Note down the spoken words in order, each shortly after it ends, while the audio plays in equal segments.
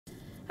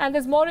And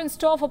there's more in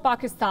store for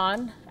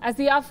Pakistan as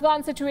the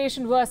Afghan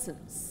situation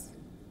worsens.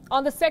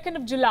 On the 2nd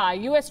of July,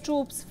 US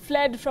troops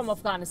fled from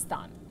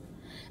Afghanistan.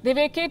 They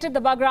vacated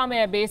the Bagram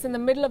air base in the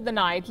middle of the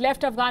night,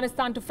 left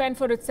Afghanistan to fend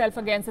for itself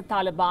against the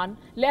Taliban,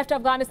 left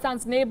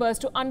Afghanistan's neighbors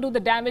to undo the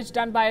damage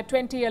done by a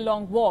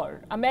 20-year-long war,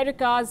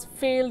 America's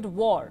failed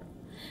war.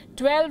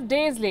 12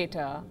 days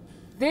later,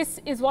 this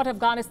is what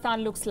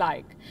Afghanistan looks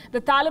like.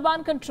 The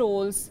Taliban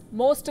controls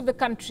most of the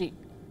country.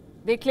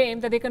 They claim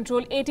that they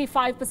control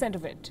 85%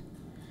 of it.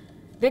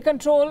 They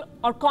control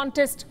or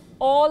contest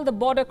all the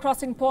border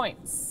crossing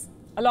points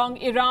along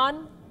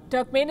Iran,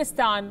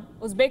 Turkmenistan,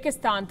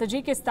 Uzbekistan,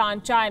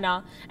 Tajikistan,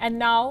 China, and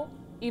now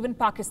even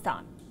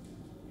Pakistan.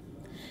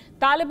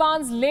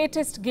 Taliban's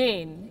latest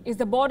gain is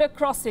the border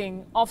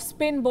crossing of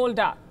Spin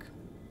Boldak.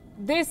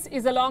 This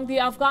is along the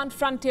Afghan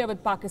frontier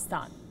with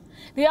Pakistan.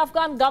 The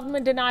Afghan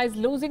government denies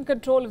losing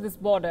control of this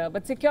border,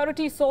 but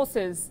security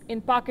sources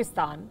in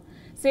Pakistan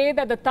say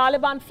that the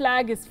Taliban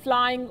flag is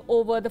flying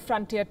over the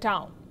frontier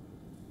town.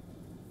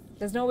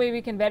 There's no way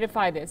we can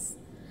verify this.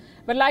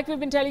 But like we've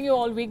been telling you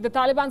all week, the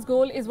Taliban's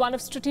goal is one of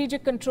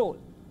strategic control.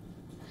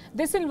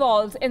 This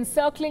involves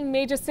encircling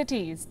major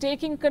cities,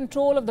 taking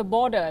control of the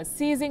borders,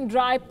 seizing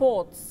dry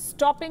ports,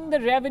 stopping the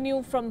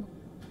revenue from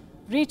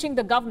reaching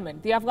the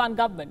government, the Afghan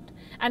government,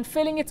 and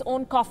filling its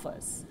own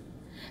coffers.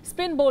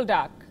 Spin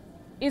Boldak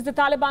is the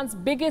Taliban's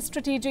biggest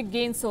strategic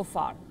gain so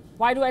far.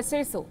 Why do I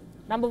say so?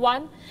 Number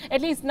one, at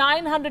least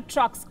 900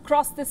 trucks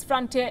cross this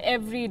frontier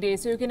every day.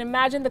 So you can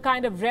imagine the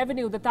kind of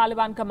revenue the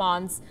Taliban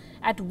commands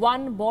at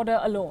one border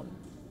alone.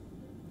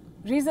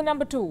 Reason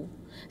number two,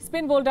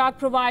 Spin Boldak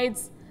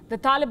provides the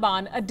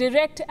Taliban a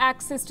direct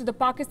access to the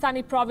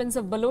Pakistani province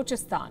of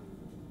Balochistan.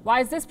 Why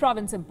is this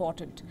province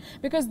important?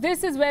 Because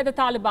this is where the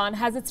Taliban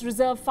has its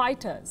reserve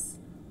fighters,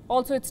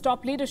 also its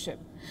top leadership.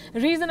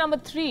 Reason number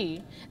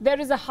three, there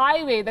is a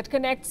highway that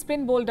connects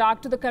Spin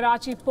Boldak to the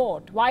Karachi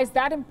port. Why is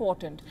that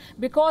important?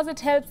 Because it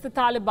helps the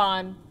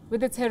Taliban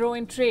with its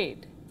heroin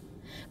trade.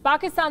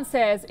 Pakistan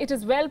says it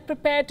is well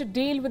prepared to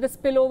deal with the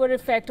spillover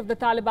effect of the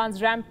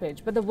Taliban's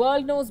rampage, but the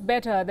world knows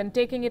better than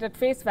taking it at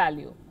face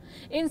value.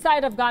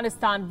 Inside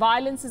Afghanistan,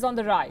 violence is on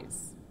the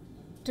rise.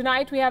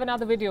 Tonight we have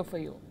another video for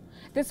you.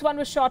 This one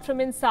was shot from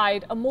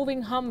inside a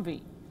moving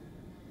Humvee.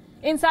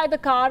 Inside the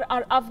car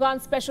are Afghan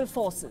special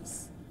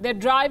forces. They're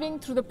driving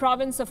through the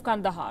province of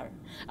Kandahar,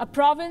 a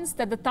province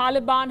that the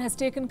Taliban has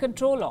taken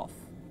control of.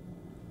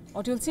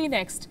 What you'll see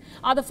next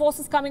are the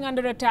forces coming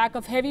under attack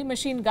of heavy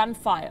machine gun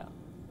fire.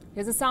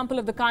 Here's a sample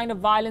of the kind of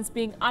violence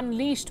being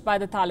unleashed by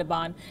the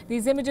Taliban.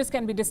 These images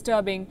can be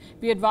disturbing.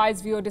 We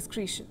advise viewer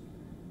discretion.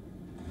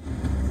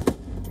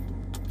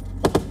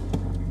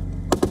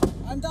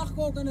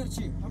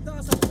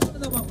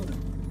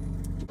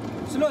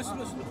 Slow.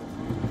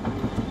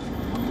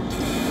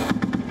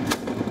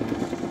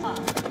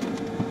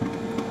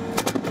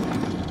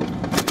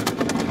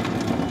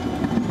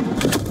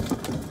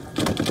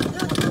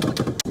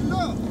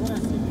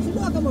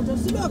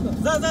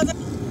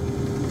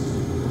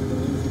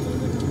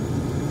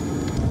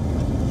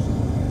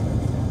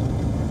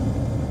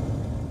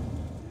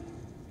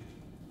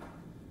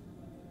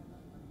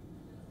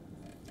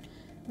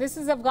 This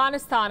is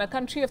Afghanistan, a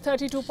country of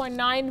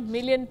 32.9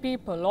 million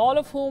people, all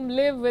of whom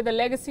live with a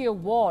legacy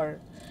of war.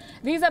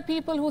 These are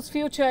people whose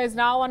future is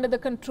now under the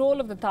control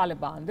of the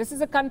Taliban. This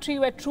is a country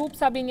where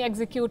troops are being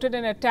executed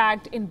and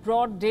attacked in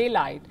broad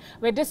daylight,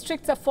 where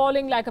districts are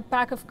falling like a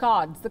pack of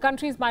cards. The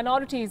country's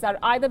minorities are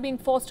either being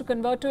forced to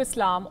convert to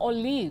Islam or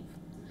leave.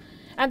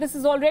 And this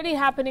is already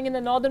happening in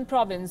the northern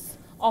province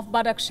of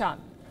Badakhshan.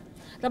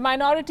 The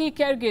minority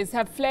Kyrgyz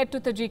have fled to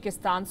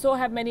Tajikistan, so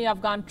have many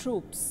Afghan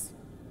troops,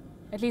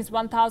 at least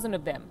 1,000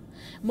 of them.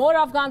 More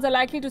Afghans are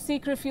likely to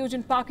seek refuge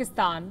in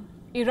Pakistan,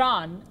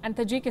 Iran and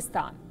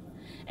Tajikistan.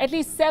 At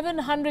least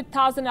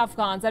 700,000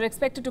 Afghans are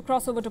expected to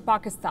cross over to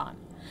Pakistan.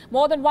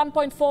 More than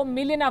 1.4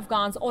 million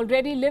Afghans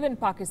already live in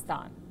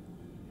Pakistan.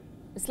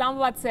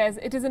 Islamabad says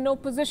it is in no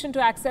position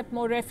to accept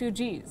more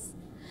refugees.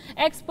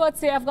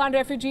 Experts say Afghan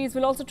refugees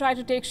will also try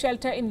to take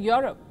shelter in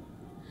Europe.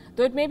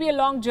 Though it may be a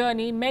long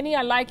journey, many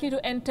are likely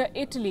to enter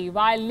Italy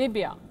via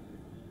Libya.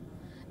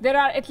 There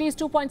are at least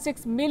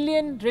 2.6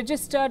 million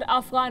registered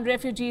Afghan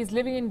refugees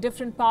living in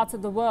different parts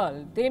of the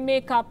world. They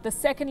make up the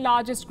second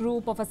largest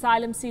group of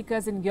asylum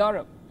seekers in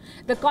Europe.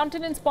 The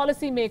continent's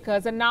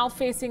policymakers are now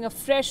facing a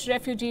fresh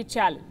refugee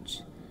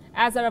challenge,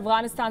 as are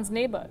Afghanistan's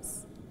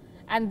neighbors.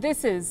 And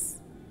this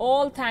is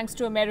all thanks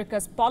to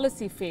America's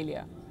policy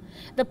failure.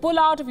 The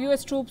pullout of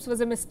US troops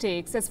was a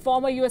mistake, says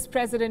former US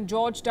President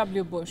George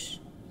W. Bush.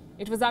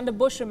 It was under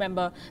Bush,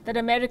 remember, that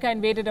America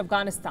invaded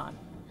Afghanistan.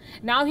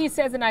 Now he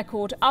says, and I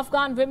quote,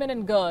 Afghan women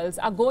and girls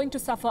are going to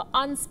suffer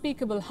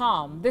unspeakable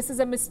harm. This is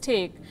a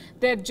mistake.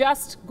 They're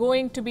just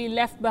going to be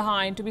left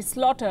behind to be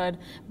slaughtered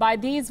by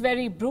these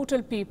very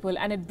brutal people,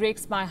 and it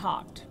breaks my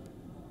heart.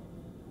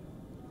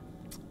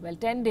 Well,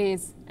 10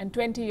 days and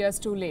 20 years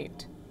too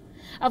late.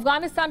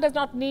 Afghanistan does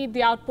not need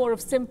the outpour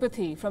of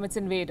sympathy from its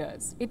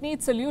invaders. It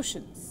needs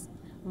solutions,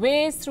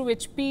 ways through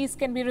which peace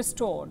can be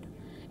restored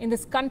in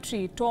this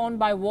country torn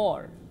by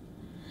war.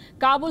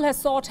 Kabul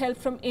has sought help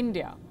from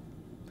India.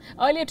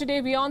 Earlier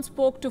today, WION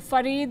spoke to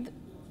Farid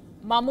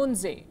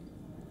Mamundzay.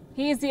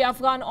 He is the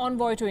Afghan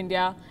envoy to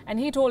India, and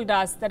he told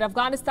us that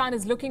Afghanistan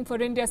is looking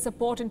for India's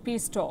support in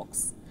peace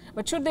talks.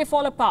 But should they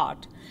fall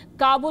apart,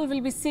 Kabul will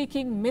be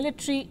seeking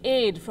military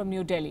aid from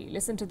New Delhi.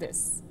 Listen to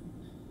this.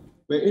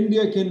 Where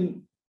India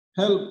can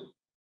help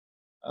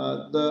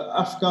the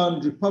Afghan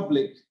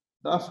Republic,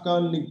 the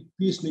Afghan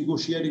peace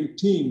negotiating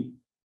team,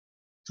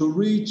 to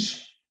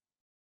reach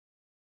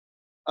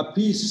a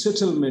peace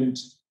settlement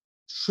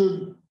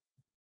should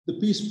the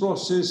peace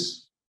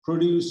process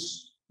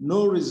produce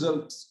no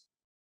results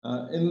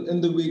in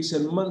the weeks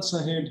and months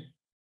ahead,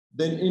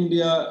 then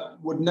India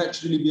would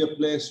naturally be a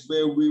place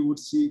where we would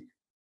seek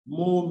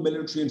more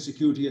military and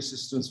security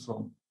assistance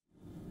from.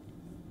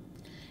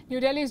 New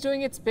Delhi is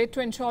doing its bit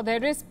to ensure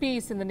there is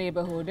peace in the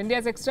neighborhood.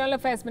 India's External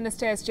Affairs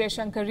Minister S.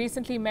 Jaishankar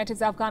recently met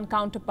his Afghan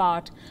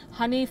counterpart,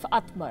 Hanif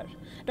Atmar.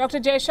 Dr.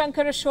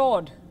 Jaishankar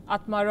assured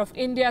Atmar of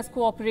India's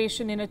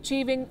cooperation in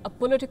achieving a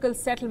political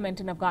settlement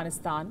in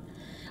Afghanistan.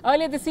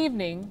 Earlier this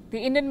evening, the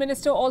Indian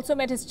minister also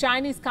met his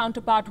Chinese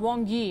counterpart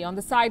Wang Yi on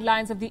the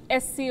sidelines of the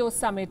SCO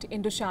summit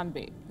in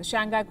Dushanbe, the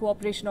Shanghai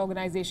Cooperation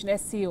Organization,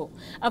 SCO.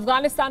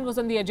 Afghanistan was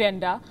on the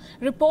agenda.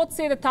 Reports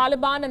say the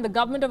Taliban and the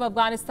government of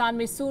Afghanistan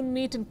may soon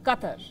meet in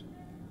Qatar.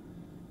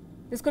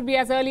 This could be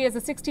as early as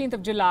the 16th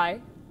of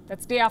July,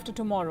 that's day after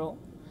tomorrow.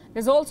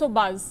 There's also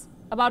buzz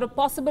about a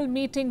possible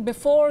meeting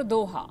before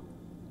Doha,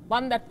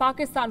 one that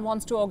Pakistan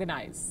wants to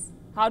organize.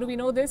 How do we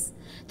know this?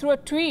 Through a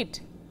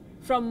tweet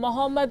from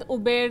Mohammad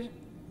Ubair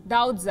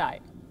Daudzai.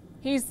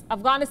 He's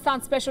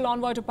Afghanistan's special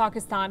envoy to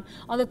Pakistan.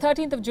 On the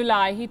 13th of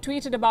July, he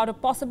tweeted about a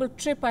possible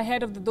trip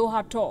ahead of the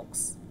Doha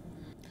talks.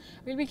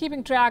 We'll be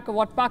keeping track of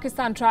what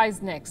Pakistan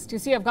tries next. You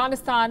see,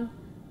 Afghanistan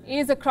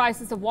is a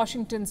crisis of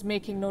Washington's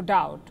making, no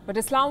doubt, but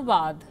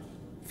Islamabad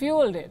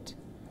fueled it.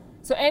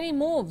 So any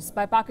moves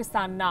by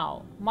Pakistan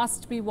now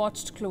must be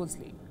watched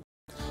closely.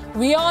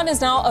 WION is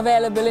now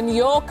available in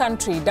your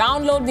country.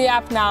 Download the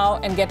app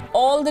now and get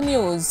all the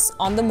news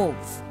on the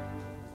move.